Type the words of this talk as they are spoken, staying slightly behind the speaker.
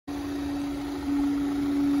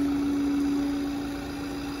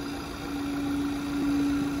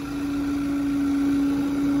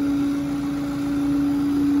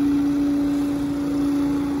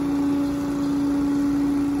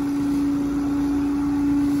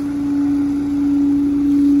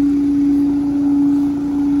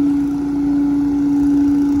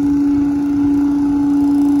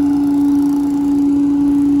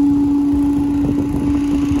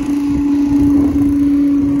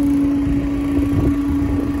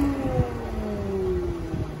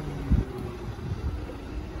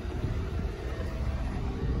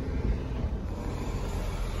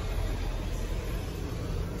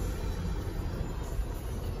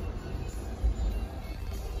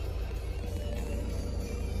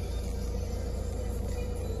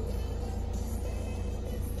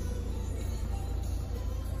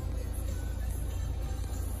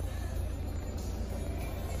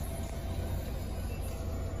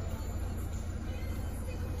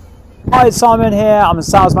Hi, it's Simon here. I'm a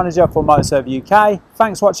sales manager for MotorServ UK.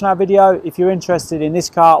 Thanks for watching our video. If you're interested in this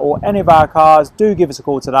car or any of our cars, do give us a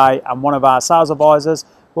call today and one of our sales advisors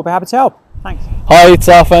will be happy to help. Thanks. Hi, it's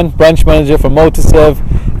Arfan, branch manager from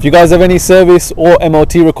MotorServ. If you guys have any service or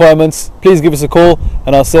MOT requirements, please give us a call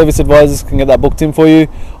and our service advisors can get that booked in for you.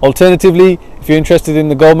 Alternatively, if you're interested in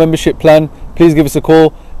the Gold membership plan, please give us a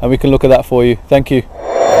call and we can look at that for you. Thank you.